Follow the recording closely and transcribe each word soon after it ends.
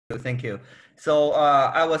Thank you. So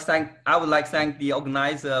I would like to thank the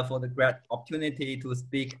organizer for the great opportunity to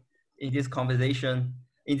speak in this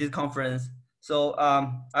conference. So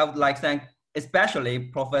I would like to thank especially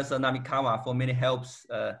Professor Namikawa for many helps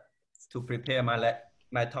to prepare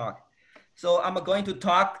my talk. So I'm going to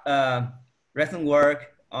talk recent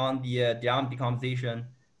work on the derived decomposition.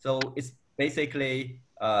 So it's basically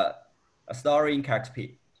a story in character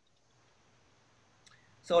P.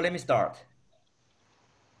 So let me start.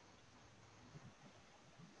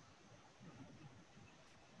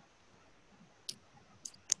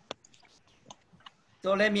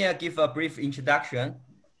 So let me give a brief introduction.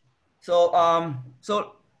 So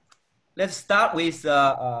let's start with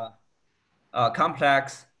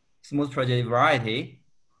complex smooth projective variety.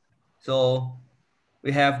 So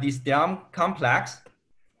we have this derived complex,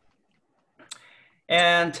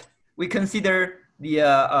 and we consider the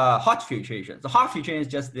Hodge filtration. So Hodge filtration is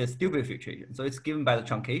just the stupid filtration. So it's given by the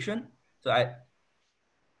truncation.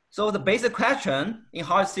 So the basic question in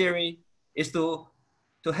Hodge theory is to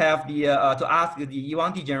have the to ask the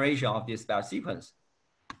E1 degeneration of this spectral sequence.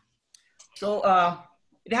 So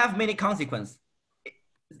it has many consequences.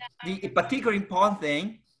 The particularly important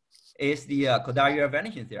thing is the Kodaira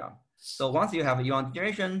vanishing theorem. So once you have a E1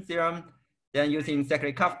 degeneration theorem, then using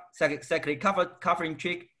cyclic covering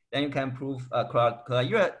trick, then you can prove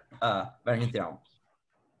Kodaira vanishing theorem.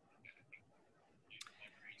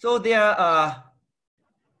 So there,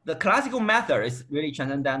 the classical method is really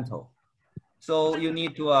transcendental. So you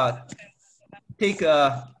need to take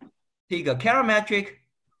a Kähler metric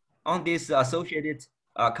on this associated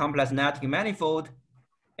complex analytic manifold,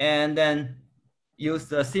 and then use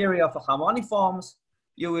the theory of harmonic forms.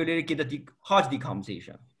 You will really get the Hodge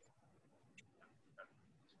decomposition.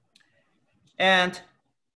 And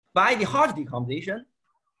by the Hodge decomposition,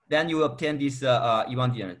 then you obtain this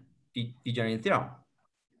E1 degeneration theorem.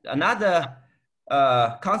 Another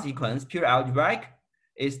consequence, pure algebraic,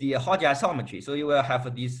 is the Hodge isometry. So you will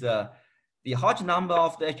have this, the Hodge number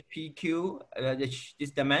of the HPQ,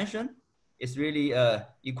 this dimension is really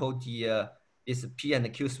equal to this P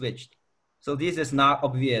and Q switched. So this is not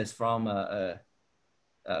obvious from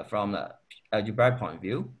algebraic point of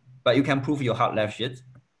view, but you can prove your hot left sheet.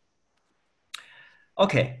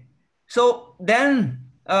 Okay, so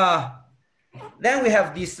then we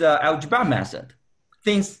have this algebraic method.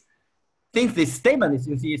 Since this statement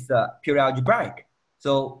is pure algebraic,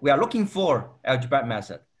 so we are looking for algebraic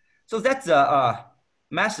method. So that's a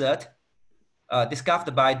method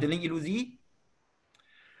discovered by Deligne-Illusie.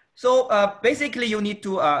 So basically you need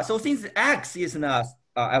to, so since X is an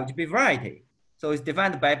algebraic variety, so it's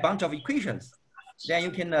defined by a bunch of equations, then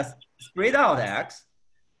you can spread out X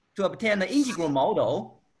to obtain the integral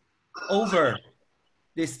model over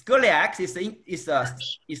this scalar X is a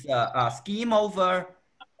scheme over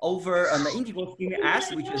an integral scheme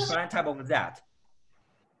S, which is finite type of Z.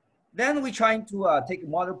 Then we're trying to take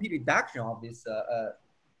model P reduction of this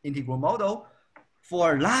integral model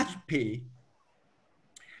for large P.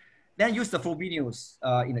 Then use the Frobenius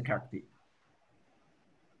in the character P.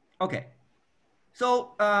 Okay,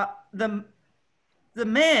 so the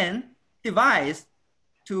main device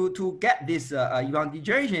to get this E1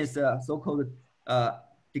 degeneration is so-called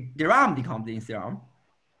Rham decomposition theorem.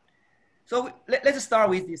 So let's start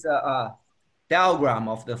with this diagram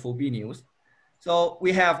of the Frobenius. So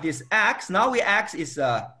we have this X. Now X is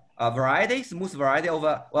a variety, smooth variety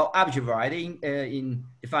over, well, arbitrary variety in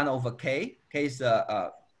defined over K. K is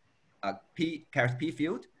a P character P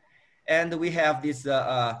field, and we have this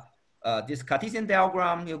this Cartesian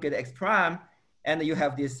diagram. You get X prime, and you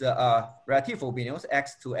have this relative Frobenius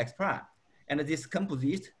X to X prime, and this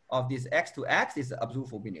composite of this X to X is absolute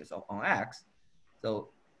Frobenius on X. So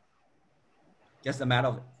just a matter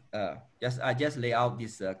of I just lay out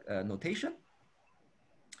this notation.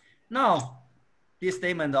 Now, this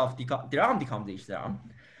statement of the derived decomposition theorem.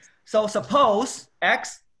 So suppose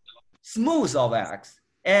X smooth of X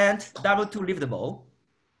and W2 liftable.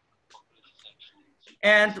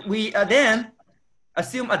 And we then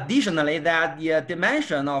assume additionally that the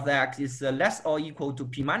dimension of X is less or equal to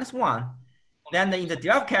P minus 1. Then in the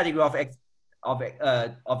derived category of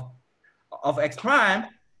X prime,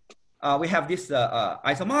 we have this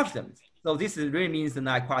isomorphisms. So this really means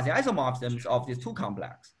the quasi-isomorphisms of these two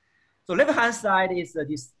complex. So left-hand side is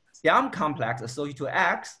this derived complex associated to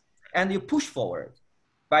X, and you push forward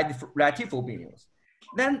by the relative Frobenius.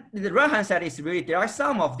 Then the right-hand side is really derived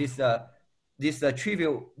sum of this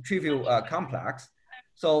trivial complex.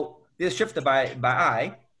 So this shifted by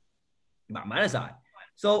I, minus I.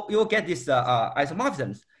 So you'll get this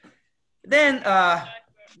isomorphisms. Then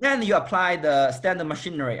you apply the standard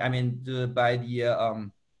machinery. I mean, by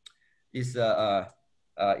the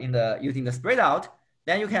using the spread out,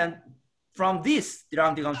 then you can, from this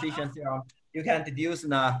derived decomposition theorem, you can deduce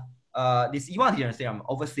this E1 degeneration theorem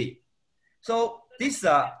over C. So this is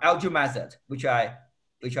algebra method, which I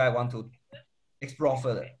want to explore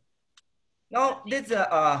further. Now there's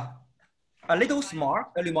a little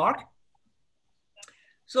remark.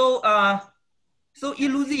 So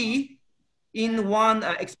Illusie, in one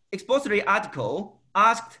expository article,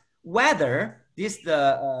 asked whether this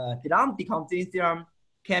derived decomposition theorem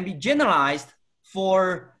can be generalized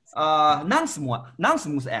for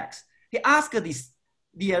non-smooth X. He asked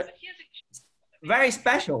the very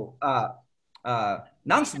special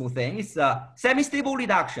non-smooth thing is semi-stable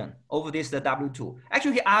reduction over this W2.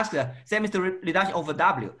 Actually, he asked semi-stable reduction over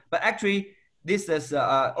W, but actually this is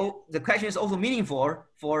the question is also meaningful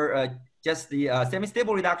for just the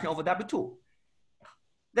semi-stable reduction over W2.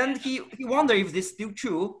 Then he wondered if this is still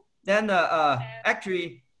true. Then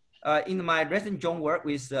actually in my recent joint work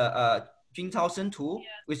with Jingtao Shen Tu,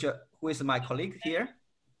 who is my colleague here.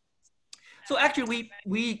 So actually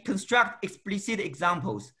we construct explicit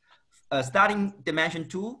examples starting dimension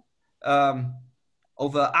 2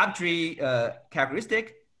 over arbitrary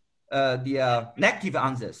characteristic, the negative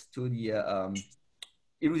answers to the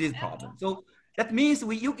Illusie problem. So that means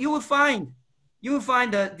you will find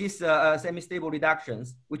this semi-stable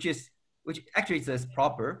reductions, which actually is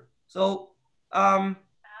proper. So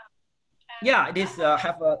yeah, it is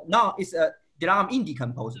now it's derived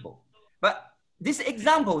indecomposable. But this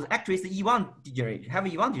example actually is the E1 degeneration, have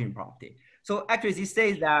an E1 degeneration property. So actually this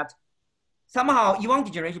says that somehow E1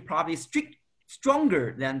 degeneration property is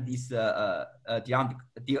stronger than this derived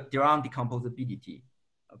decomposability.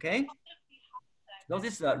 Okay, so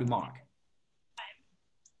this is a remark.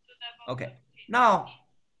 Okay, now,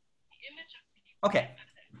 okay,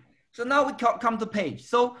 so now we come to page.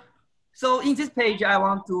 So in this page, I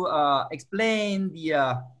want to explain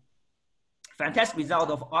the fantastic result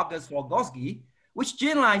of Ogus-Vologodsky, which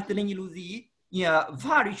generalized the Deligne-Illusie in a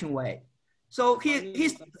far-reaching way. So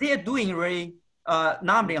they're doing really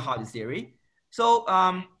nonabelian Hodge theory. So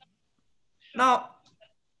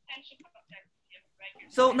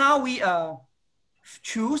now we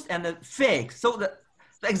choose and fix. So the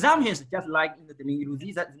example is just like in the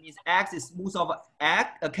Deligne-Illusie, that means X is smooth over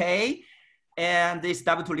K, and this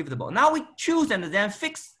W2 liftable. Now we choose and then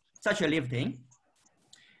fix such a lifting,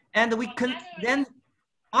 and we can then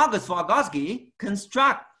Ogus-Vologodsky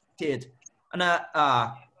constructed an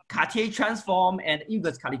Cartier transform and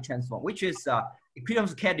inverse Cartier transform, which is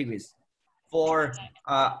equivalence categories. For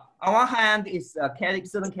on one hand, is a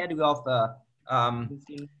certain category of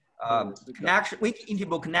connection with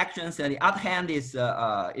interval connections, and the other hand is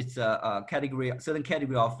it's a certain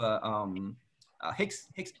category of Higgs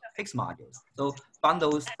modules. So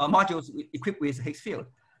bundles modules equipped with Higgs field.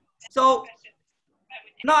 So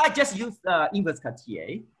now I just use inverse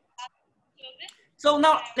Cartier. So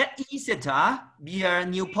now let E theta be a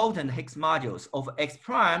nilpotent Higgs modules of X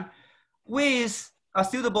prime with a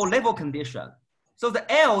suitable level condition. So the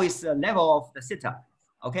L is the level of the theta.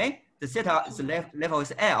 Okay, the theta is the level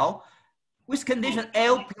is L, with condition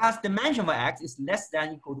L plus dimension of X is less than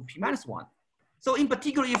or equal to P minus 1. So in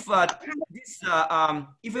particular, if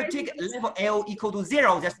if you take level L equal to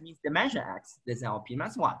 0, that means dimension X less than or P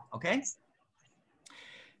minus 1. Okay.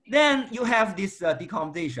 Then you have this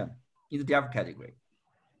decomposition in the derived category.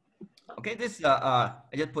 Okay, this I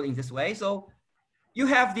just put in this way. So you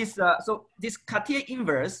have this. So this Cartier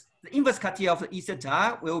inverse, the inverse Cartier of E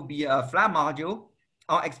theta will be a flat module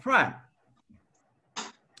on X prime.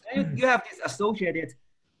 And you have this associated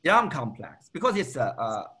Deligne complex because it's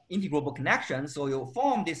a integrable connection. So you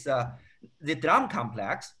form this the Deligne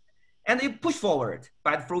complex, and you push forward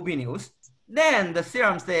by the Frobenius. Then the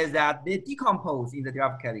theorem says that they decompose in the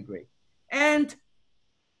derived category, and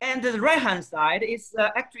the right hand side is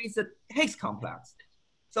actually it's a Higgs complex.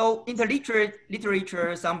 So in the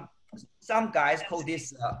literature, some guys call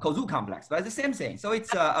this Kozu complex, but it's the same thing. So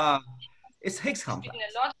it's Higgs complex. A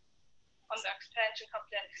lot on the expansion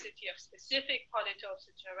complexity of specific polytopes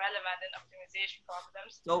which are relevant in optimization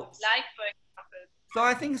problems. So, like for example. So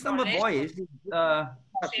I think some boys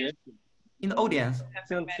in the audience.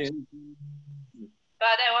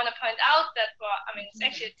 But I want to point out that it's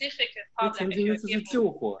actually a difficult problem if you're given,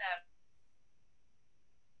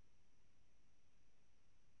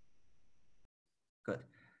 Good.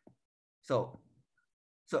 So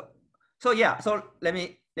yeah. So let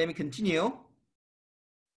me continue.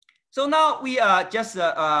 So now we just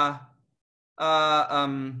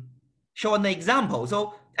show an example.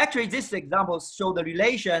 So actually, this example shows the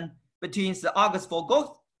relation between the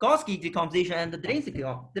Ogus-Vologodsky decomposition and the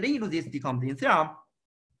Deligne-Illusie decomposition theorem.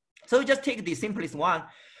 So you just take the simplest one.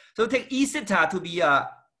 So take E theta to be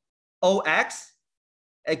OX,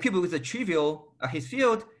 equivalent with the trivial His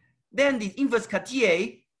field. Then the inverse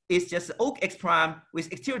Cartier is just OX prime with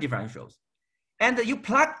exterior differentials. And you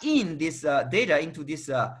plug in this data into this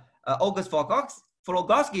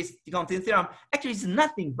Ogus-Vologodsky's decomposition theorem. Actually, it's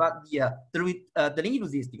nothing but the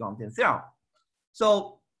Deligne-Illusie decomposition theorem.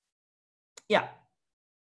 So, yeah,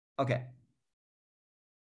 okay.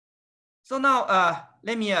 So now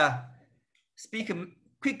let me speak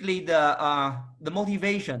quickly the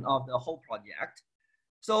motivation of the whole project.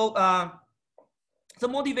 So the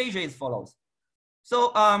motivation is follows.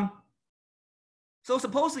 So so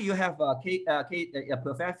suppose you have a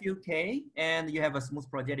perfect field K, and you have a smooth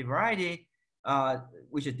projective variety,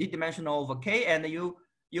 which is d-dimensional over K, and you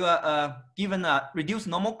are given a reduced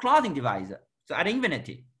normal clouding divisor, so at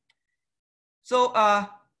infinity. So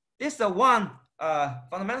this is one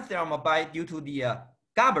fundamental theorem due to the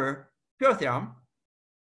Gabber pure theorem.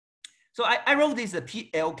 So I wrote this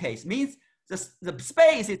PL case, means the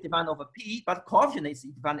space is defined over P, but coefficient is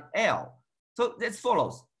defined L. So this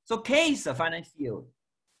follows. So K is a finite field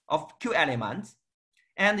of Q elements,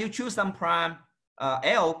 and you choose some prime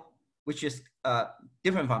L, which is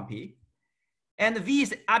different from P. And V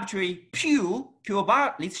is arbitrary pure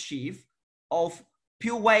Q-bar List sheaf of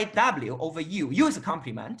pure weight W over U. U is a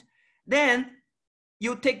complement. Then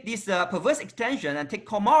you take this perverse extension and take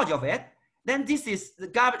cohomology of it. Then this is the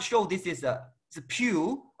Gabber show this is the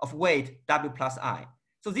pure of weight W plus I.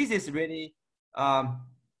 So this is really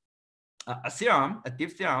a theorem, a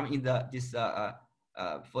deep theorem in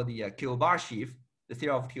for the Q-bar sheaf, the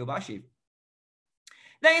theorem of Q-bar sheaf.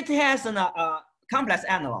 Then it has a complex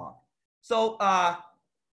analog. So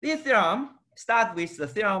this theorem starts with the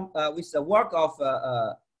theorem with the work of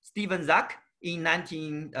Stephen Zucker in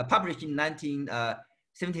published in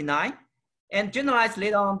 1979, and generalized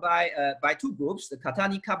later on by two groups, the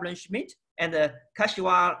Cattani-Kaplan-Schmid and the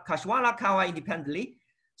Kashiwara-Kawai independently.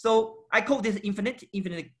 So I call this infinite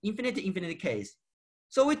case.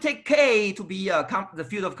 So we take K to be the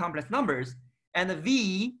field of complex numbers, and the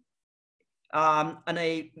V and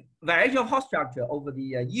a variation of Hodge structure over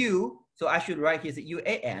the U. So I should write here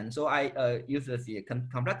UAN. So I use the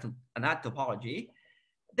complex analytic topology.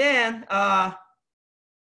 Then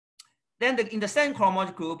in the second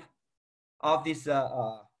cohomology group of this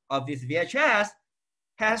VHS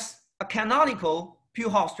has a canonical pure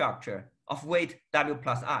Hodge structure of weight W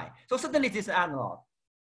plus I. So certainly this is analog.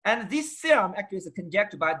 And this theorem actually is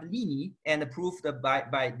conjectured by Deligne and proved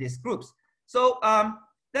by these groups. So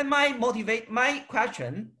then my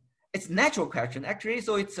question, it's natural question actually.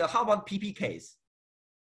 So it's how about PP case?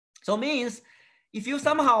 So means if you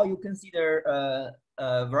somehow you consider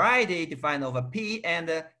a variety defined over P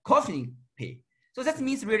and coefficient P. So that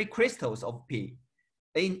means really crystals of P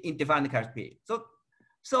in defined character P. So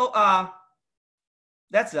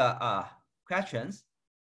that's questions.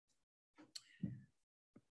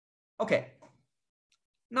 Okay.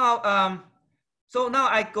 Now so now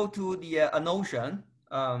I go to the notion.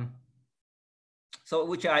 So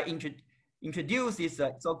which I introduce is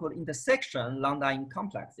so-called intersection lambda in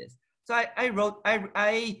complexes. So I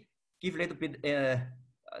give a little bit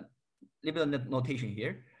of notation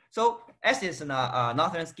here. So S is a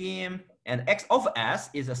Northern scheme, and X of S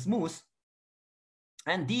is a smooth,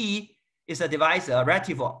 and D is a divisor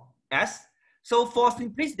relative of S. So for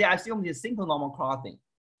simplicity, I assume it's simple normal crossing.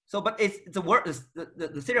 So, but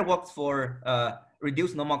the theory works for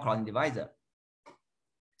reduced normal crossing divisor.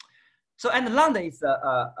 So, and lambda is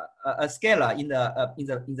a scalar in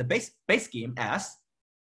the base scheme S,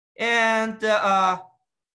 and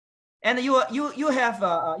you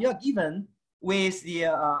are given with the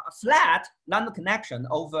flat lambda connection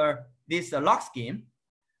over this log scheme.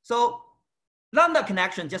 So lambda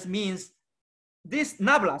connection just means this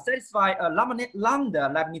nabla satisfy a lambda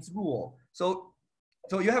Leibniz rule. So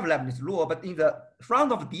you have Leibniz rule, but in the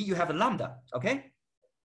front of D you have a lambda. Okay.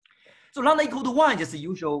 So lambda equal to 1 is just the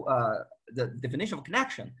usual the definition of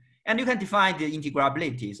connection, and you can define the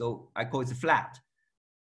integrability. So I call it flat.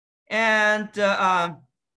 And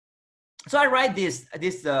so I write this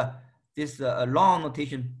long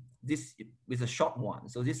notation, this with a short one.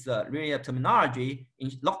 So this really a terminology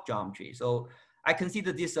in log geometry. So I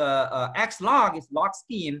consider this X log is log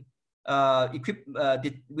scheme equipped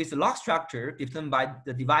with a log structure determined by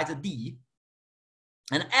the divisor D,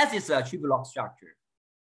 and S is a trivial log structure.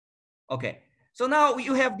 Okay, so now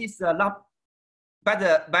you have this by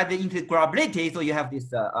the integrability. So you have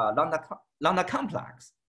this lambda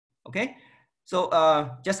complex. Okay, so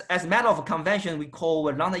just as a matter of convention, we call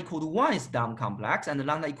lambda equal to 1 is down complex, and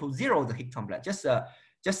lambda equal to 0 is the Higgs complex. Just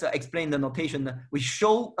just explain the notation we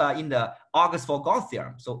show in the Ogus-Vologodsky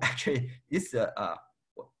theorem. So actually, this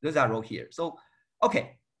those are wrote here. So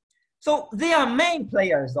okay, so they are main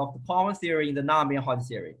players of the power theory in the nonabelian Hodge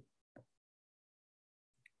theory.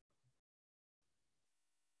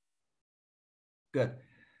 Good.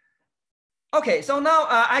 Okay, so now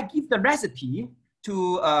I give the recipe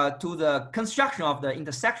to the construction of the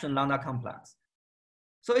intersection lambda complex.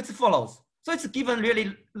 So it follows. So it's given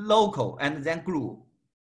really local and then group.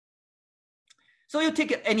 So you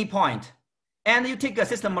take any point, and you take a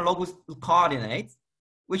system of locus coordinates,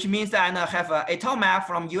 which means that I have a tau map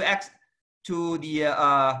from Ux to the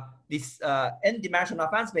this n-dimensional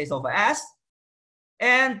fan space of S,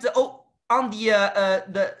 and on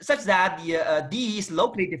the such that the D is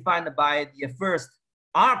locally defined by the first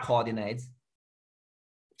R coordinates,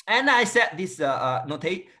 and I set this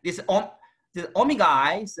notate this the omega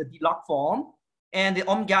I is the D-log form, and the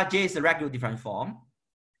omega J is the regular differential form.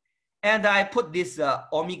 And I put this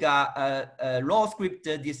omega law script,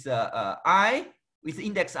 this I with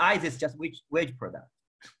index I, this is just wedge product.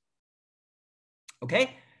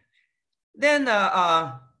 Okay. Then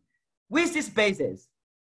with this basis,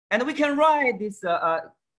 and we can write this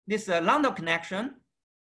this lambda connection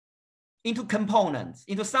into components,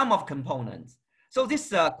 into sum of components. So this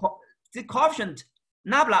the coefficient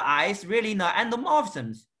nabla I is really the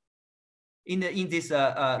endomorphisms in this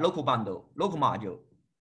local bundle, local module,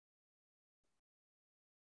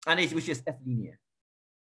 and which is S linear.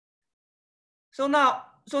 So now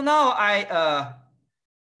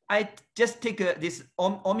I just take this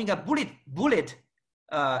omega bullet.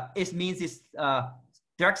 It means this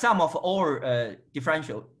direct sum of all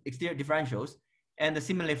exterior differentials, and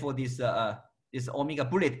similarly for this this omega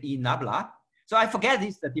bullet in nabla. So I forget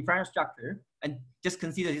this differential structure and just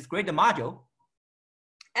consider this greater module.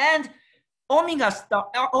 And omega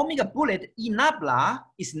bullet in nabla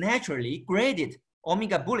is naturally graded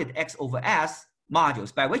omega bullet x over s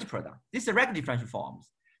modules by wedge product. This is a regular differential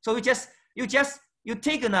forms. So you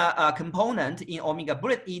take a component in omega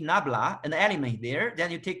bullet in nabla, an element there,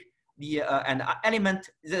 then you take the an element,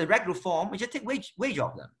 the regular form, you just take wedge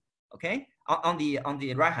of them, okay, on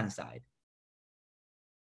the right hand side.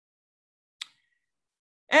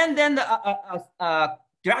 And then the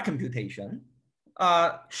direct computation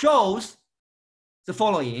shows the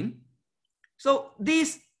following. So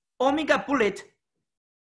this omega bullet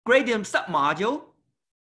gradient submodule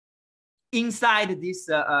inside this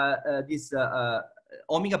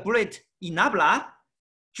omega bullet in nabla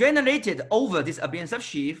generated over this abelian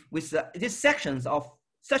subsheaf with these sections of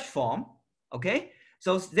such form. Okay,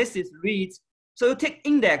 so this is reads. So you take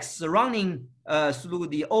index surrounding through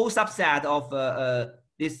the O subset of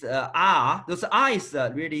this R. Those R is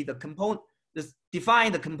really the component. This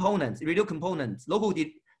define the components, real components, local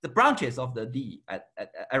the branches of the D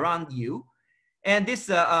around U, and this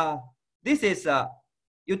is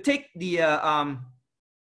you take the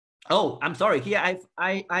oh, I'm sorry. Here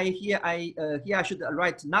I should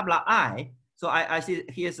write nabla I. So I see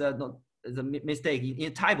here's the mistake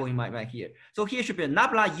in typo in my here. So here should be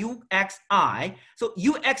nabla UXI. So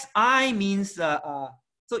UXI means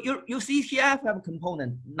so you see here I have a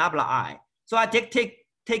component nabla I. So I take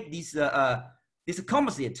this this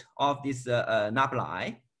composite of this nabla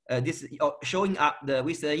I. This showing up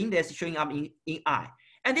with the index showing up in I,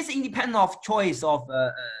 and this is independent of choice of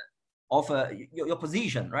your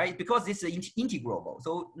position, right? Because this is integrable.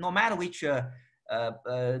 So no matter which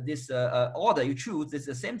this order you choose, it's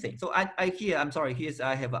the same thing. So I'm sorry, here's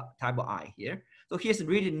I have a typo I here. So here's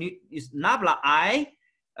really new is nabla I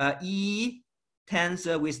E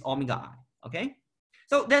tensor with omega I. Okay.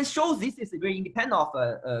 So then shows this is very independent of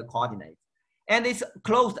coordinates, and it's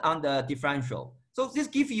closed on the differential. So this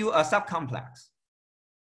gives you a subcomplex.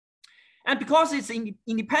 And because it's in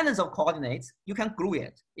independence of coordinates, you can glue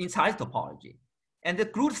it in size topology. And the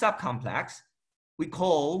glued subcomplex we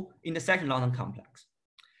call intersection London complex.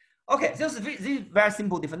 Okay, so this is very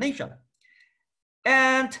simple definition.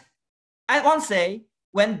 And I want to say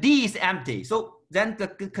when D is empty, so then the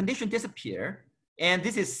condition disappear, and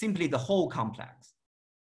this is simply the whole complex.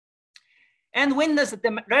 And when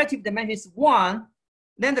the relative dimension is 1,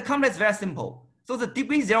 then the complex is very simple. So the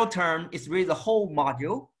degree 0 term is really the whole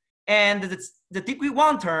module, and the degree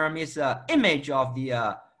 1 term is image of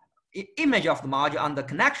the module on the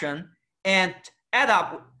connection, and add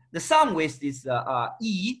up the sum with this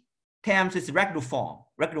E times this regular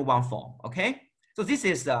 1 form. Okay, so this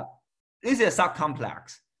is a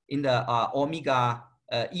subcomplex in the omega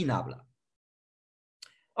E nabla.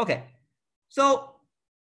 Okay, so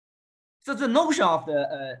the notion of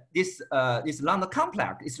the this lambda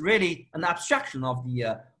complex is really an abstraction of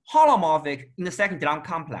the holomorphic intersecting Deligne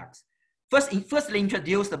complex. Firstly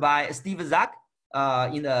introduced by Zebao Zhang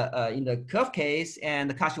in the curve case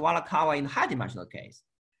and Kashiwara-Kawai in the high dimensional case.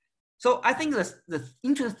 So I think the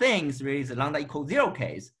interesting thing is really the lambda equals 0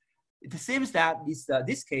 case. It seems that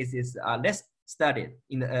this case is less studied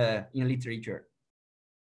in the literature.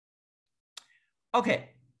 Okay,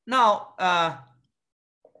 now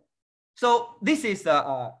so this is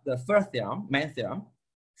the first theorem, main theorem,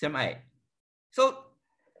 theorem A. So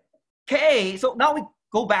K. So now we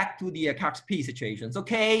go back to the character P situation. So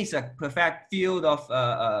K is a perfect field of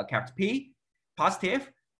character P,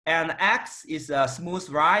 positive, and X is a smooth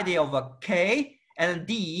variety of K, and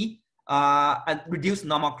D a reduced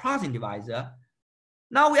normal crossing divisor.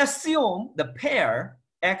 Now we assume the pair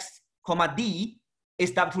X, D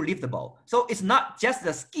is W2 liftable. So it's not just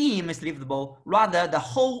the scheme is liftable, rather the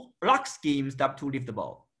whole lock scheme is W2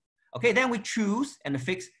 liftable. Okay, then we choose and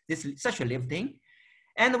fix this such a lifting.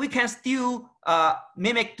 And we can still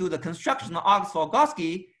mimic to the construction of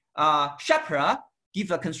Ogus-Vologodsky, Shepard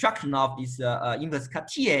give a construction of this inverse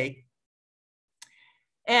Cartier.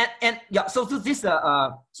 And yeah, so this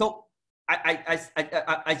so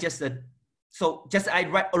I just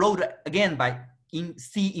wrote it again by in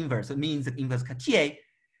C inverse. It means the inverse Cartier.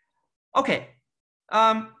 Okay.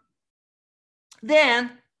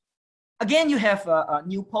 Then again, you have a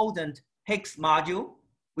new potent Higgs module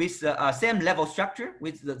with same level structure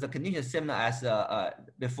with the condition similar as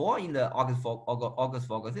before in the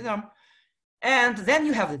Ogus-Vologodsky theorem. And then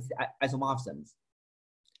you have the isomorphisms.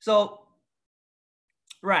 So,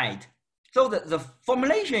 right. So the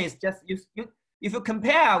formulation is just, if you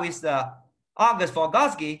compare with the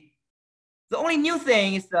Ogus-Vologodsky, the only new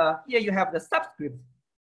thing is here you have the subscript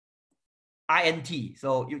int.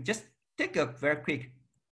 So you just take a very quick.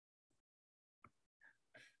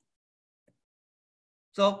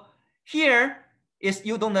 So here is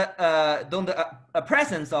you don't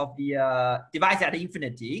presence of the device at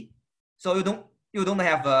infinity. So you don't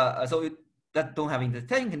have that don't have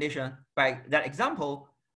intersection condition by that example,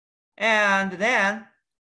 and then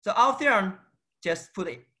so our theorem just put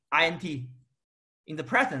int in the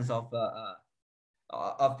presence of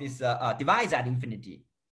this device at infinity.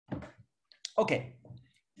 Okay,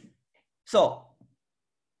 so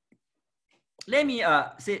let me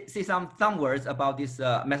say some words about this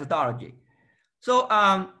methodology. So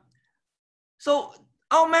so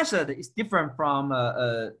our method is different from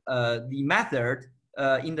the method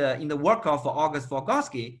in the work of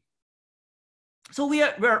Ogus-Vologodsky. So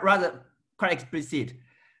we're rather quite explicit.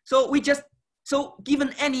 So we just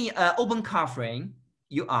given any open covering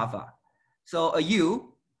U alpha, so a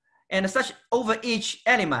U, and such over each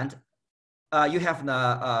element, you have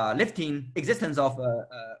the lifting existence of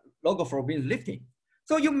local Frobenius lifting.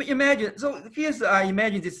 So you imagine. So here's I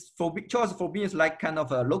imagine this choice Frobenius like kind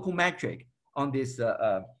of a local metric on this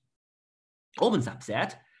open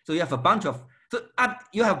subset. So you have a bunch of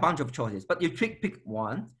choices, but you pick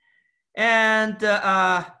one, and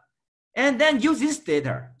then use this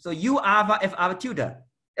data. So U alpha F alpha tilde.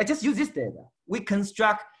 Just use this data. We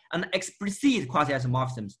construct an explicit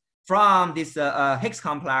quasi-isomorphisms from this Higgs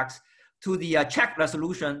complex to the check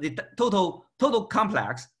resolution, the total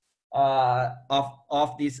complex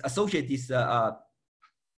of this associate this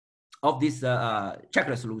of this check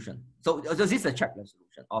resolution. So this is a check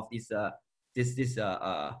resolution of this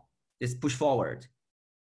push forward.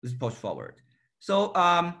 So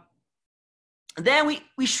then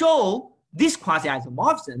we show this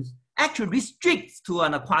quasi-isomorphisms actually restricts to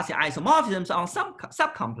a quasi-isomorphisms on some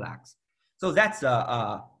subcomplex. So that's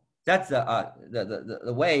the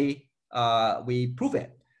way we prove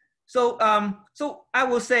it. So so I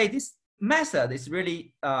will say this method is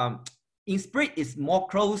really in spirit is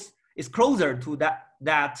closer to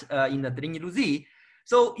that in the Deligne-Illusie.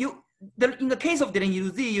 So in the case of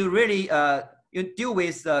Deligne-Illusie, you really you deal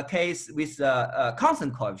with a case with a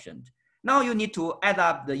constant coefficient. Now you need to add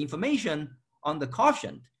up the information on the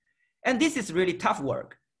coefficient, and this is really tough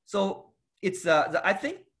work. So it's I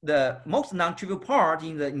think the most non-trivial part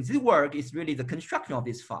in this work is really the construction of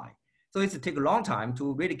this phi. So it's take a long time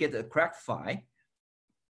to really get the correct phi.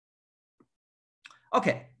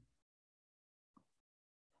 Okay.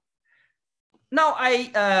 Now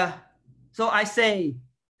so I say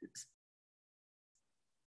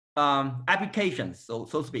applications, so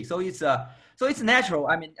to speak. So it's natural.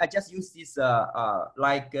 I mean, I just use this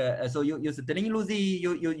so you use the Deligne-Illusie,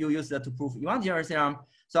 you use to prove Ivan theorem.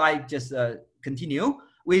 So I just continue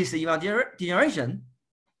with the Ivan degeneration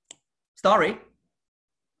story.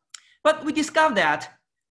 But we discovered that,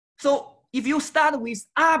 so if you start with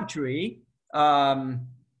arbitrary Deligne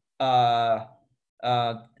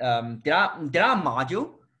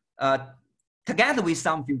module, together with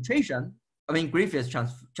some filtration, I mean Griffith's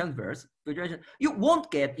transverse filtration, you won't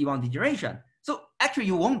get even degeneration. So actually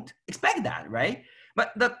you won't expect that, right?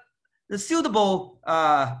 But the suitable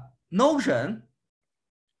notion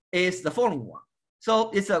is the following one.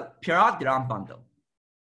 So it's a periodic Rham bundle.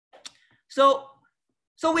 So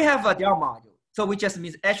we have a Dirac module. So which just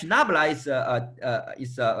means H nabla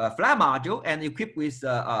is a flat module and equipped with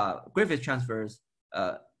Griffith transverse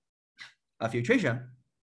filtration.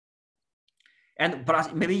 And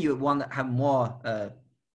plus maybe you want to have more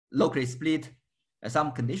locally split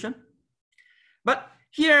some condition. But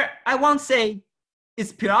here I won't say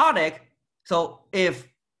it's periodic. So if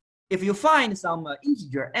you find some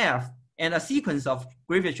integer f and a sequence of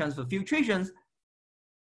Griffith transfer filtrations,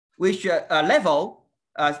 which level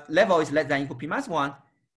is less than equal p minus 1,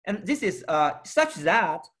 and this is such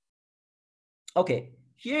that, okay,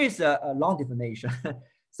 here is a long definition.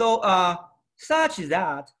 So such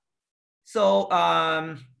that, so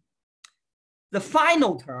the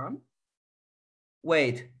final term,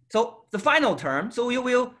 wait, so the final term, so you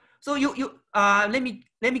will, so you let me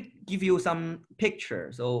give you some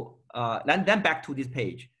picture. So then back to this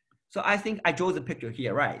page. So I think I drew the picture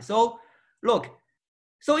here, right? So look,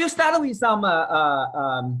 so you start with some H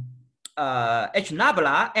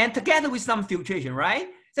nabla and together with some filtration, right?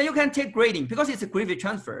 So you can take grading because it's a Griffith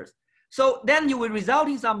transverse. So then you will result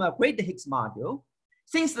in some graded Higgs module.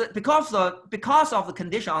 Since because of the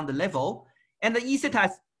condition on the level and the E theta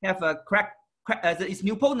have a cracked, it's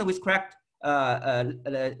nilpotent with cracked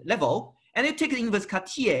level, and you take the inverse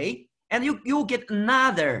Cartier and you get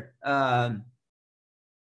another flat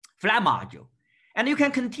module, and you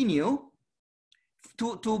can continue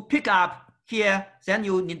to pick up here. Then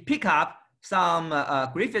you need pick up some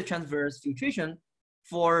Griffith transverse filtration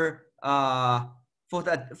for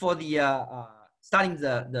starting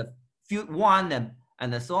the field 1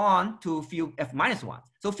 and so on to field f minus 1.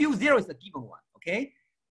 So field 0 is the given one, okay?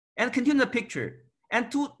 And continue the picture.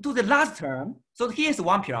 And to the last term, so here's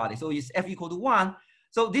one periodic, so it's f equal to 1.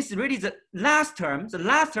 So this is really the last term. The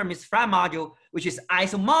last term is flat module, which is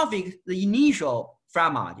isomorphic the initial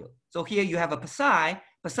flat module. So here you have a psi.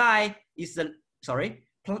 Psi is the, sorry,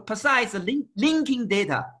 psi is the linking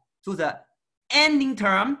data to the ending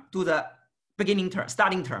term to the beginning term,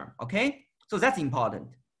 starting term, okay? So that's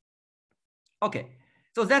important. Okay,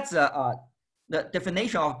 so that's the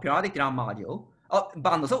definition of periodic Dirac module.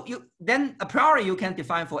 Bundle. So then a priori you can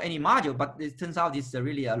define for any module, but it turns out it's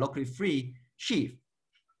really a locally free sheaf.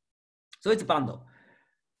 So it's a bundle.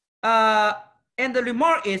 And the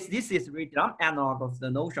remark is this is really Dirac analog of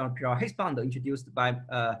the notion of periodic Higgs bundle introduced by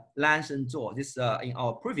Lance and Zhou. This in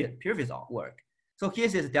our previous work. So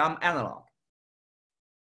here's this Dirac analog,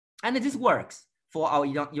 and this works for our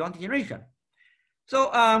ion degeneration.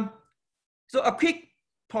 So so a quick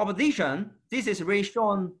proposition. This is really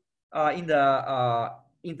shown in the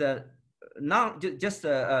now just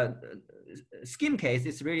scheme case.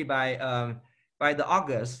 It's really by the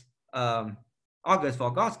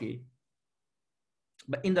Ogus-Vologodsky.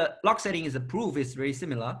 But in the log setting, is the proof is very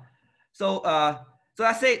similar. So so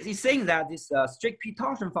I say it's saying that this strict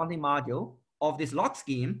p-torsion fountain module of this log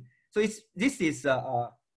scheme. So this is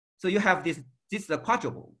so you have this is the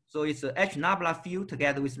quadruple. So it's a H nabla field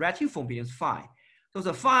together with redshift Frobenius phi. So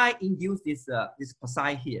the phi induces this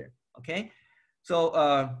psi here. Okay, so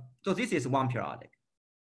so this is one periodic.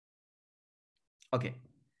 Okay,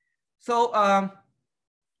 so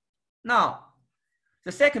now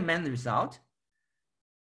the second main result.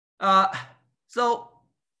 So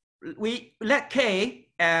we let K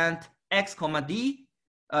and X comma D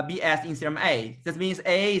be as in theorem A. That means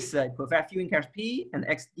A is perfect field in character P and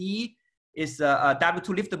XD is a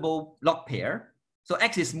W2 liftable log pair. So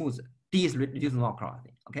X is smooth, D is reduced log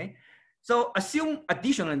crossing. Okay. So assume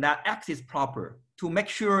additionally that X is proper to make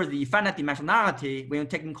sure the finite dimensionality when you're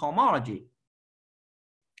taking cohomology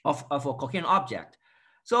of a coherent object.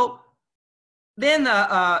 So then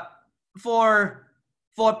for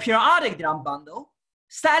periodic Dirac bundle,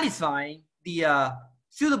 satisfying the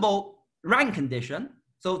suitable rank condition,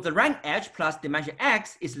 so the rank H plus dimension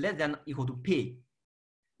X is less than or equal to P.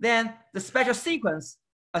 Then the spectral sequence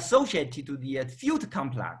associated to the field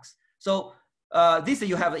complex. So this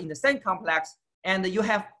you have in the same complex, and you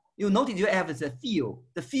notice you have the field.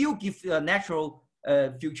 The field gives a natural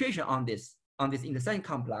filtration on this in the same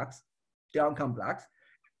complex, Dirac complex,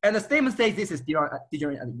 and the statement says this is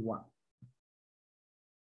degenerate at E1.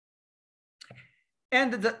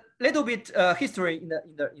 And the little bit history in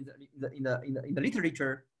the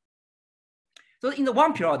literature. So in the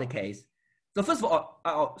one periodic case, so first of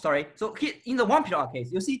all, sorry. So here, in the one periodic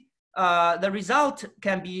case, you see the result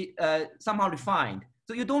can be somehow refined.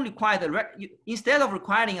 So you don't require instead of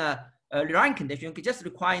requiring a rank condition, you can just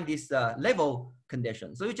require this level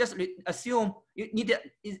condition. So you just assume you need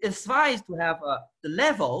it's suffice to have the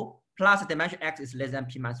level plus dimension x is less than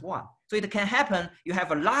p minus 1. So it can happen you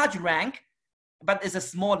have a large rank, but it's a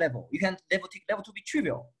small level. You can level 2 be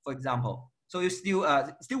trivial, for example. So you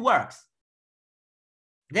still works.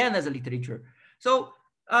 Then there's a literature. So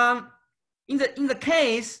in the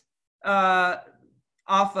case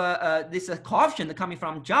of this coefficient coming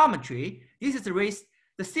from geometry, this is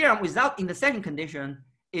the theorem without intersection condition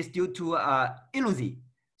is due to Illusie.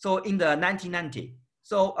 So in the 1990.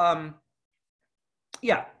 So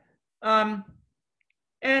yeah,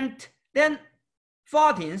 and then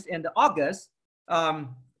Frobenius and August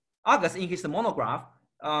in his monograph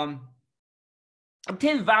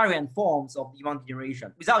obtained variant forms of Iwan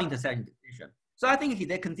degeneration without intersection condition. So I think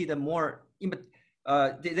they consider more.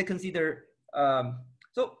 They consider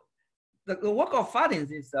so the work of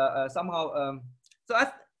Frobenius is somehow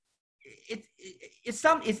it's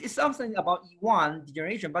something about E1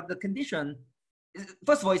 degeneration, but the condition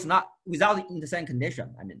first of all it's not without the intersection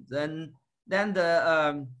condition. I mean then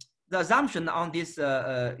the assumption on this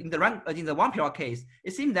in the one period case,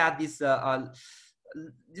 it seems that this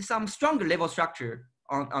there's some stronger level structure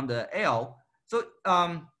on the L. So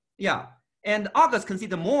yeah, and August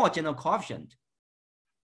consider more general coefficient.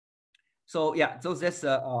 So yeah, so there's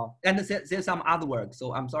and there's some other work.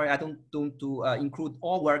 So I'm sorry I don't include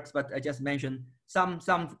all works, but I just mentioned some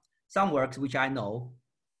works which I know.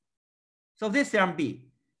 So this theorem B.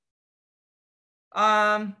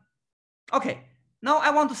 Okay, now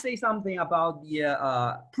I want to say something about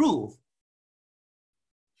the proof.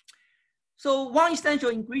 So one essential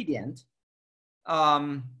ingredient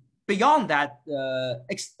beyond that,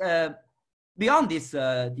 beyond this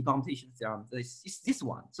decomposition theorem is this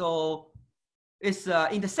one. So it's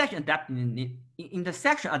intersection adaptiveness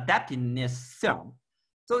theorem.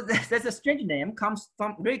 So there's a strange name comes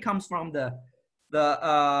from the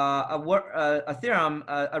a theorem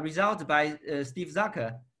a result by Steve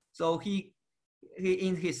Zucker. So he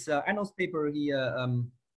in his annals paper he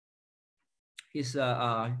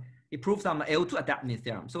proved some L2 adaptiveness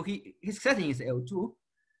theorem. So his setting is L2,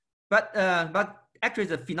 but actually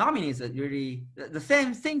the phenomenon is really the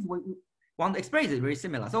same things we want to express is very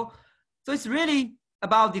similar. So it's really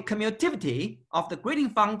about the commutativity of the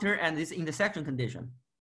grading functor and this intersection condition.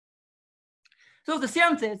 So the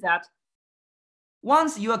theorem says that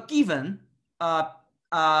once you are given a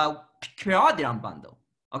periodic bundle,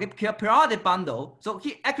 okay, periodic bundle. So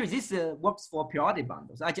actually this works for periodic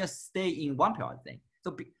bundles. I just stay in one periodic thing.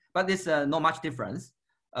 So but there's not much difference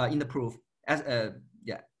in the proof as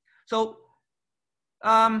yeah. So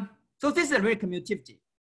so this is a real commutativity.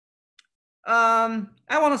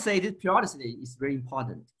 I want to say that periodicity is very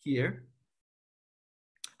important here.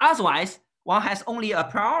 Otherwise, one has only a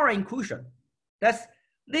priori inclusion. That's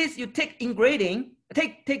this you take in grading,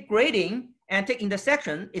 take grading and take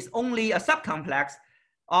intersection is only a subcomplex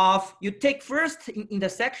of you take first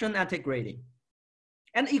intersection and take grading.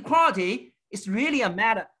 And equality is really a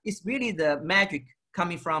matter, it's really the magic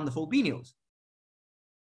coming from the Frobenius.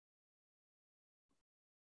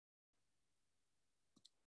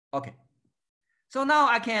 Okay, so now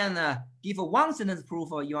I can give a one sentence proof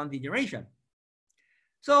for Iwan degeneration.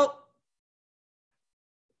 So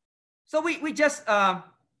we just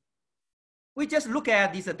look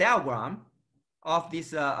at this diagram of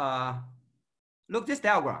this look this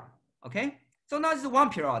diagram. Okay, so now this is one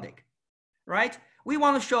periodic, right? We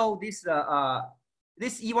want to show this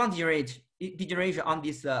this Iwan degeneration on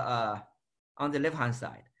this on the left hand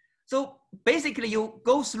side. So basically, you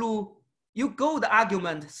go the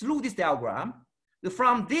argument through this diagram.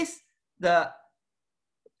 From this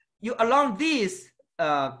you along this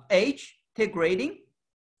H take grading,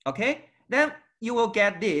 okay? Then you will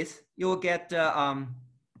get this. You will get I'm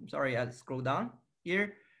sorry, I'll scroll down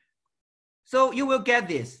here. So you will get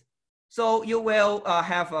this. So you will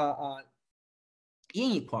have a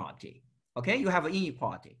inequality. Okay, you have an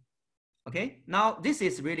inequality. Okay, now this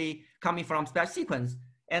is really coming from special sequence,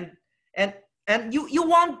 and you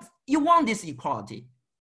want this equality.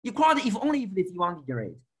 Equality if only if you want to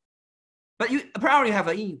degenerate, but you priori have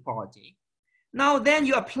an inequality. Now then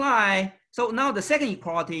you apply. So now the second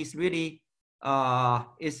equality is really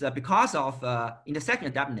because of intersection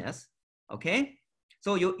adaptiveness. Okay,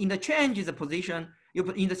 so you interchange the position. You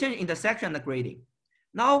put interchange intersection and the grading.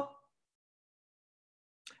 Now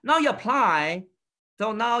you apply.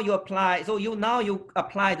 So now you apply. So you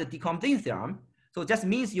apply the decomposition theorem. So just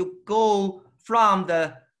means you go from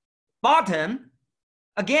the bottom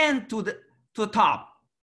again to the top.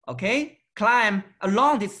 Okay, climb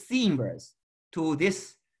along this C inverse. to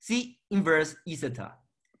this C inverse E theta.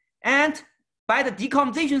 And by the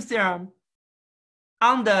decomposition theorem,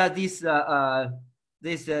 under this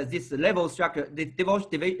level structure,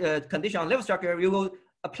 the condition on level structure, you will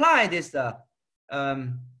apply this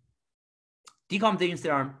decomposition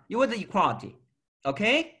theorem. You will the equality,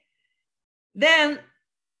 okay? Then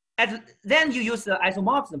you use the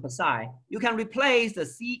isomorphism per psi. You can replace the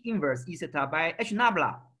C inverse E theta by H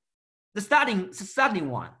nabla, the starting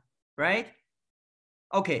one, right?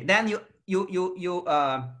 Okay, then you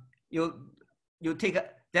take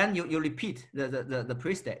then you repeat the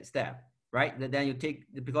pre-step, right? Then you take,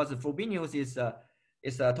 because the Frobenius is a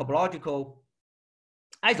topological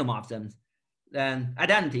isomorphism, then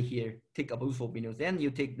identity here, take Ogus-Vologodsky, then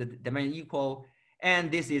you take the dimension equal, and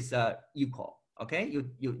this is equal. Okay,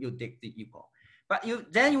 you take the equal, but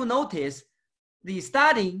then you notice the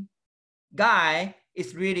starting guy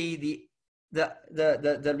is really the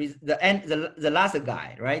last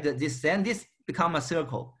guy, right? This become a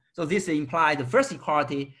circle. So this implies the first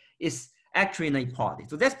equality is actually an equality.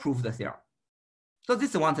 So let's prove the theorem. So this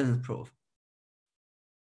is one sentence proof.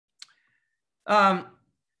 Yeah.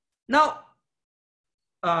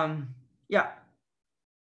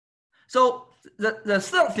 So the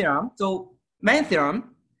third theorem, so main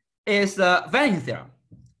theorem, is the vanishing theorem.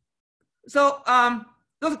 So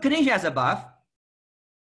those conditions as above,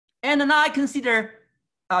 and now I consider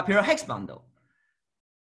a periodic Higgs bundle.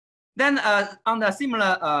 Then on the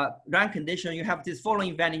similar Rham condition, you have this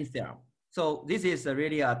following vanishing theorem. So this is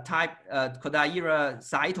really a type Kodaira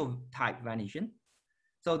Saito type vanishing.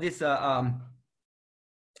 So this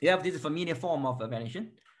you have this familiar form of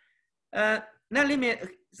vanishing. Now let me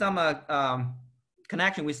some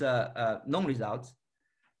connection with known results.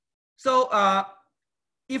 So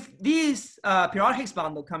if this periodic Higgs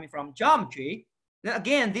bundle coming from geometry, then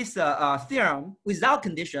again this theorem without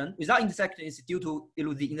condition, without intersection, is due to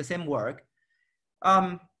Illusie in the same work.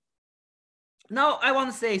 Now I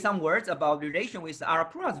want to say some words about relation with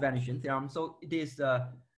Arapura's vanishing theorem. So it is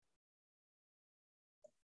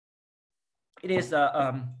it's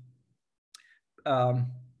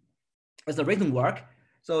a written work.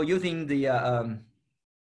 So using the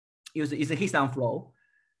is a Higgs flow.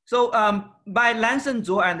 So by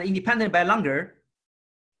Lanson-Zuo and independent by Langer,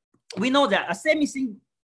 we know that a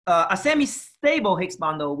semi-stable Higgs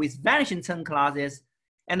bundle with vanishing Chern classes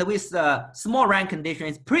and with small rank condition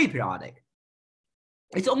is pre-periodic.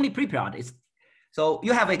 It's only pre-periodic. So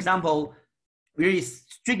you have example really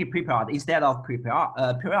strictly pre-periodic instead of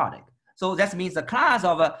periodic. So that means the class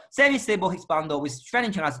of a semi-stable Higgs bundle with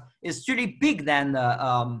vanishing class is strictly big than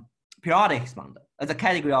the periodic Higgs bundle, as a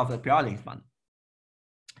category of the periodic Higgs bundle.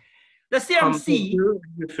 The theorem C. You're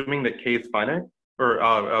assuming that K is finite, or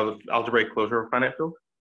algebraic closure of finite field?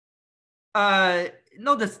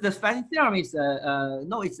 No, the vanishing theorem is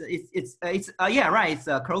no, it's yeah, right. It's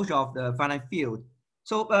a closure of the finite field.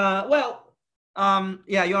 So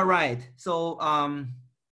yeah, you're right. So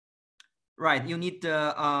right, you need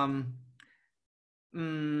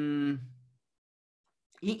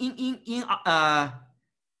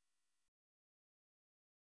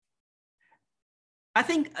I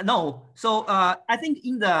think no. So I think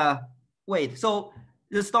in the wait. So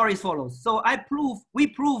the story follows. So we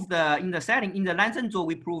proved in the setting in the Lanson-Zuo,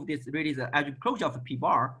 we proved this really the algebraic closure of P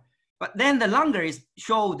bar. But then the longer is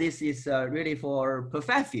show this is really for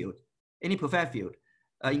perfect field, any perfect field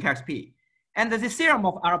in character P. And the theorem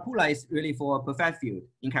of Arapura is really for perfect field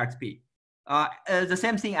in character P. The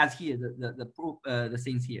same thing as here, the proof, the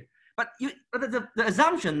things here. But the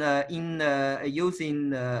assumption in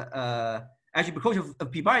using algebraic closure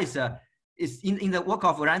of P bar is in the work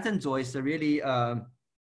of Lanson-Zuo is really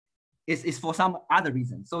is for some other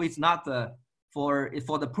reason. So it's not for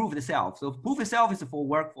the proof itself. So proof itself is for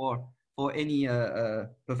work for any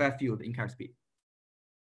perfect field in character P.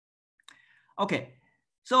 Okay,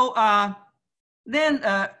 so then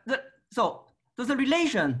so the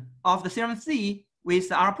relation of the theorem C with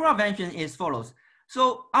the Arapura vanishing is follows.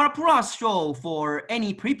 So Arapura show for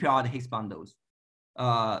any pre-periodic Higgs bundles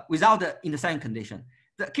without the intersection condition.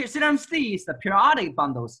 The theorem C is the periodic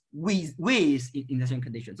bundles with intersection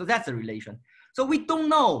condition. So that's the relation. So we don't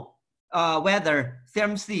know whether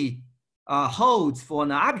theorem C holds for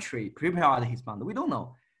an arbitrary pre-periodic Higgs bundle. We don't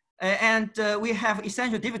know. And we have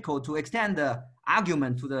essential difficulty to extend the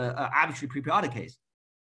argument to the arbitrary pre-periodic case.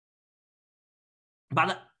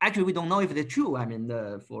 But actually, we don't know if they're true. I mean,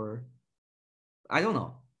 I don't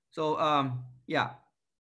know. So yeah.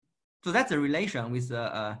 So that's the relation with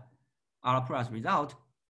Arapura's result.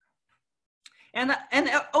 And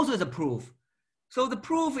also the proof. So the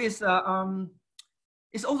proof is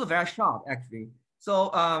also very sharp actually.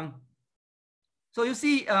 So So you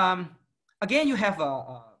see, again, you have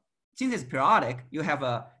since it's periodic, you have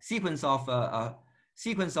a sequence of the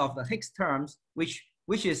Higgs terms, which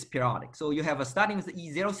is periodic. So you have a starting with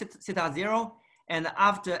E0 theta 0, and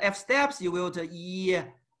after F steps, you will to EF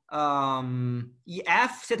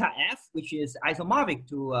theta F, which is isomorphic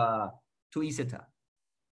to E theta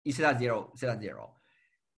 0 theta 0.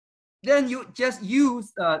 Then you just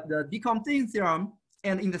use the decomposition theorem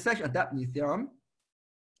and intersection adaptation theorem.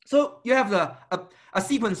 So you have a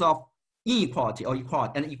sequence of inequality or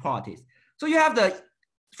equality and equalities. So you have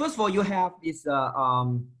first of all, you have this, by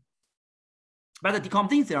the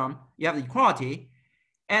decomposition theorem, you have the equality,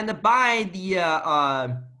 and by the,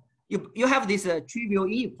 you have this trivial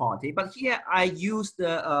inequality, but here I use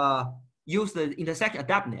the intersection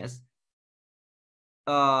adaptedness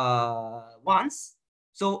once.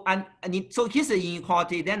 So, so here's the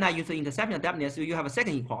inequality, then I use the intersection adaptedness, so you have a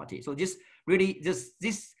second equality. So this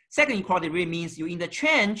second equality really means you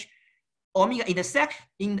interchange omega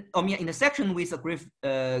intersection with a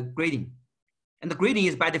grading. And the grading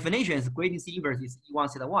is by definition, is grading C inverse is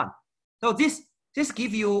E1 theta 1. So this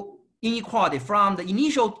gives you inequality from the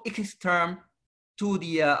initial Higgs term to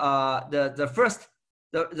the first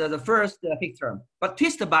Higgs term, but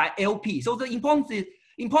twisted by LP. So the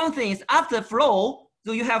important thing is after flow,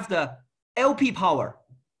 so you have the LP power.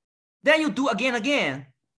 Then you do again,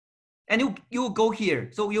 and you will go here.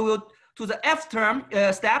 So you will to the F term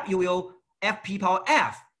step, you will FP power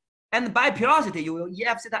F, and by periodicity you will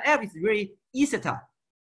EF theta F is really E theta.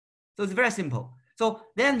 So it's very simple. So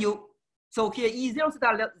then so here E0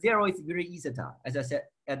 theta 0 is really E theta, as I said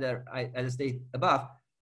as I stated above.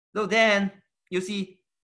 So then you see,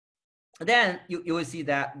 then you will see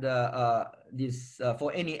that this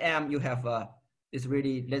for any M you have is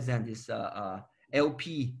really less than this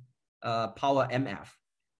LP power MF.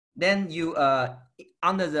 Then you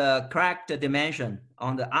under the correct dimension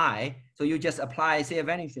on the I, so you just apply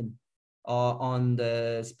self-vanishing on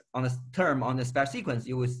the term on the spectral sequence,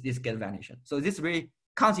 you will get vanishing. So this is really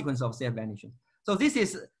consequence of self-vanishing. So this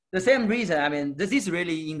is the same reason. I mean, this is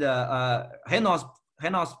really in the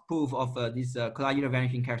Helmholtz proof of this collider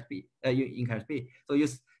vanishing in character B. So you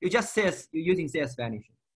just says you're using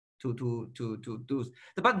self-vanishing to do.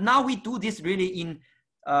 But now we do this really in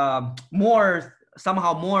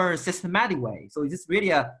somehow more systematic way. So it's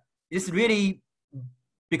really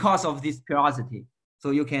because of this periodicity.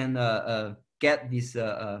 So you can get this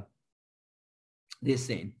this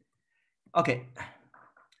thing. Okay.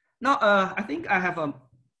 Now I think I have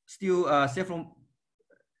still several.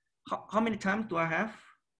 How many times do I have?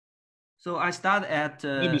 So I start at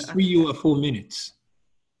maybe 3 or 4 minutes.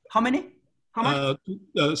 How many? How much?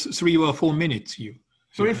 3 or 4 minutes. 3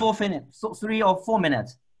 or 4 minutes. So 3 or 4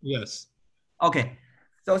 minutes. Yes. Okay.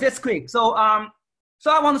 So that's quick. So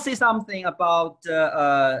so I want to say something about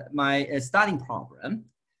my studying program.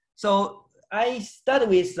 So I started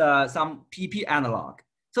with some PP analog.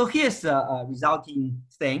 So here's the resulting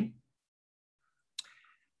thing.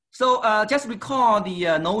 So just recall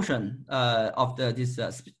the notion of this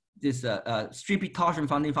strippy torsion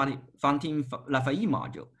Fountain-Lafayette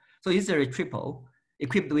module. So it's a triple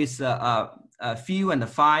equipped with few and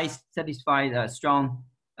phi satisfied strong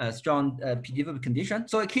PDV condition.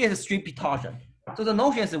 So here's a strippy torsion. So the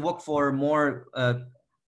notion is to work for more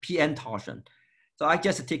PN torsion. So I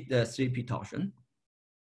just take the strippy torsion.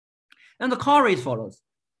 And the correlate follows.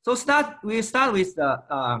 So we start with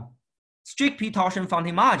the strict P torsion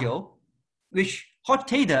Fountain module, which Hodge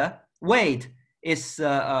theta weight is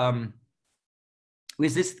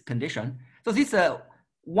with this condition. So this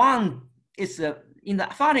one is in the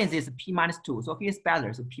finance is P minus 2. So here's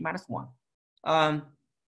better, so P minus 1.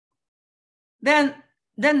 Then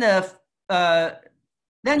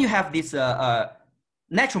you have this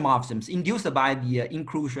natural morphisms induced by the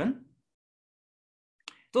inclusion.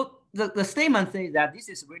 So the statement says that this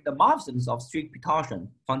is really the morphisms of strict P torsion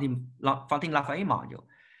Fountain-Lafayette module.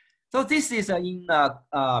 So this is in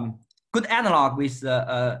good analog with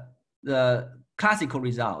the classical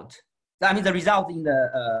result. I mean the result in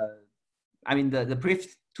the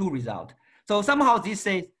previous two result. So somehow this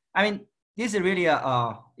says, I mean, this is really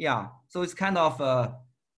yeah. So it's kind of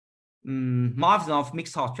morphism of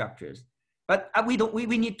mixed Hodge structures. But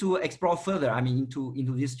we need to explore further. I mean, into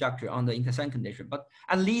this structure on the intersection condition. But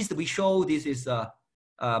at least we show this is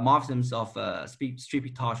morphisms of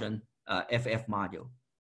strippy torsion FF module.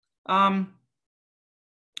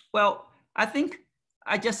 Well, I think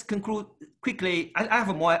I just conclude quickly. I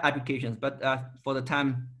have more applications, but for the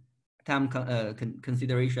time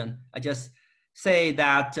consideration, I just say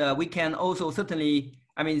that we can also certainly.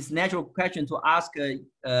 I mean, it's a natural question to ask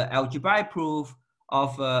algebraic proof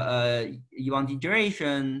of E1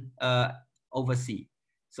 degeneration over C.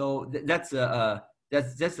 So that's a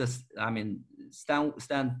I mean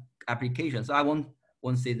stand application. So I won't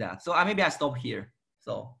say that. So maybe I stop here.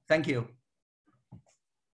 So thank you.